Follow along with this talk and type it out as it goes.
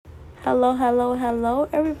Hello,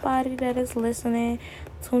 everybody that is listening,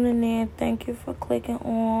 tuning in. Thank you for clicking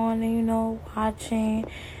on and, watching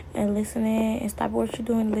and listening and stop what you're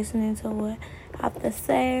doing, listening to what I have to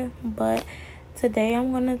say. But today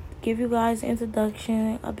I'm going to give you guys an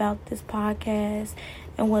introduction about this podcast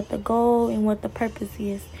and what the goal and what the purpose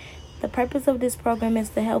is. The purpose of this program is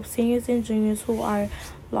to help seniors and juniors who are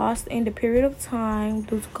lost in the period of time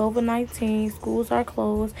due to COVID-19. Schools are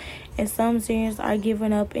closed, and some seniors are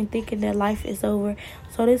giving up and thinking that life is over.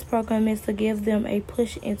 So this program is to give them a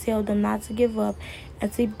push and tell them not to give up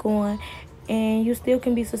and keep going. And you still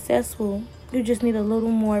can be successful. You just need a little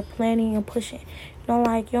more planning and pushing. You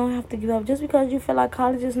don't have to give up. Just because you feel like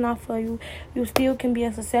college is not for you, you still can be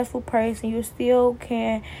a successful person. You still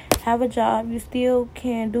can have a job. You still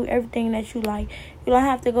can do everything that you like. You don't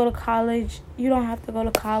have to go to college. You don't have to go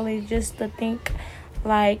to college just to think if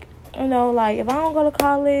I don't go to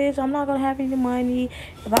college, I'm not going to have any money.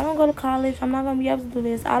 If I don't go to college, I'm not going to be able to do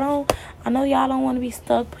this. I know y'all don't want to be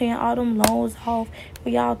stuck paying all them loans off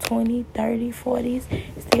when y'all 20, 30,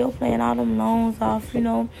 40s, still paying all them loans off,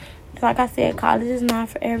 Like I said, college is not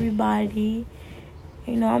for everybody.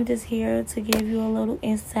 I'm just here to give you a little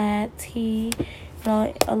insight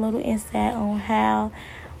a little insight on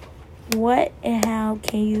what and how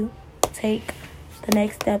can you take the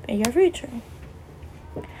next step in your future.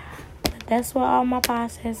 That's what all my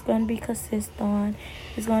podcasts is going to be consist on.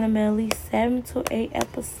 It's going to be at least 7 to 8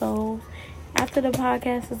 episodes. After the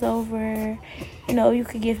podcast is over, you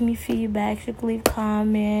could give me feedback. You can leave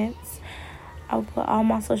comments. I'll put all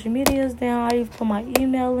my social medias down. I'll even put my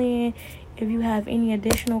email in. If you have any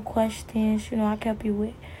additional questions, I can help you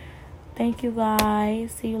with. Thank you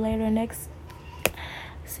guys. See you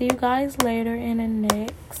guys later in the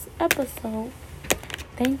next episode.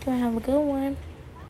 Thank you and have a good one.